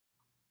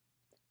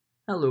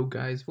Hello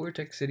guys,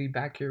 Vortex City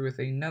back here with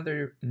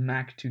another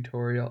Mac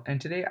tutorial,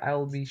 and today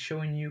I'll be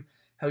showing you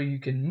how you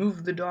can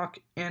move the dock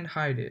and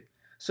hide it.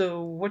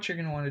 So what you're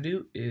going to want to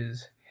do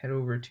is head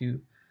over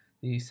to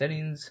the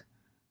settings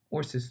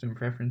or system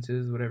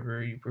preferences,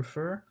 whatever you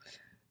prefer.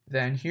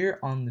 Then here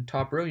on the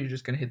top row you're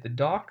just going to hit the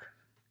dock,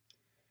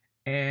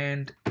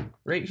 and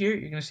right here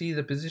you're going to see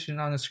the position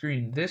on the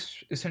screen.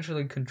 This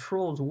essentially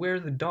controls where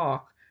the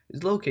dock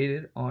is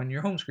located on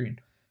your home screen.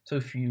 So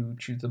if you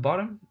choose the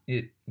bottom,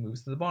 it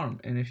moves to the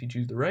bottom, and if you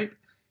choose the right,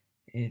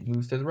 it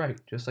moves to the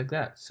right, just like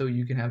that. So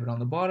you can have it on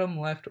the bottom,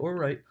 left, or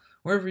right,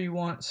 wherever you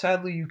want.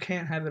 Sadly, you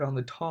can't have it on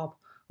the top,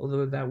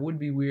 although that would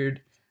be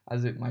weird,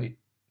 as it might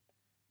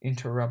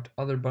interrupt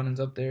other buttons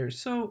up there.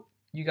 So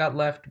you got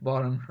left,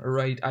 bottom, or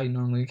right. I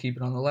normally keep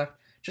it on the left,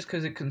 just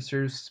because it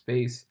conserves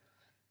space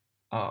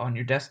on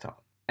your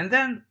desktop. And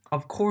then,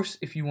 of course,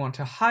 if you want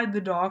to hide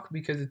the dock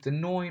because it's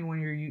annoying when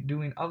you're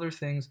doing other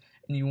things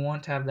and you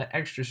want to have that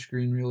extra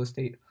screen real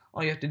estate,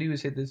 all you have to do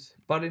is hit this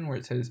button where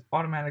it says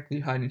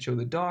automatically hide and show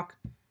the dock.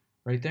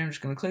 Right there, I'm just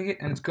going to click it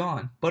and it's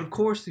gone. But of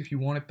course, if you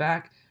want it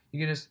back, you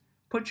can just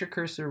put your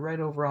cursor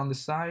right over on the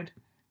side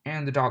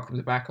and the dock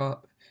comes back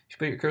up. If you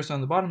put your cursor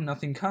on the bottom,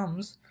 nothing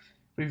comes.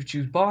 But if you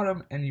choose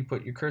bottom and you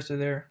put your cursor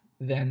there,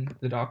 then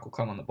the dock will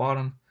come on the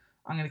bottom.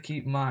 I'm going to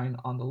keep mine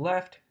on the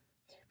left.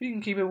 But you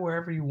can keep it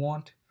wherever you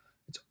want.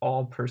 It's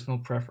all personal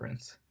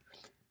preference.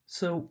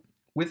 So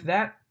with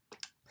that,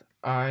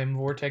 I'm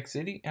Vortex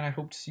City, and I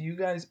hope to see you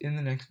guys in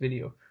the next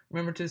video.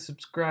 Remember to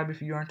subscribe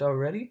if you aren't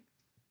already,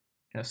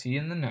 and I'll see you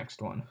in the next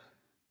one.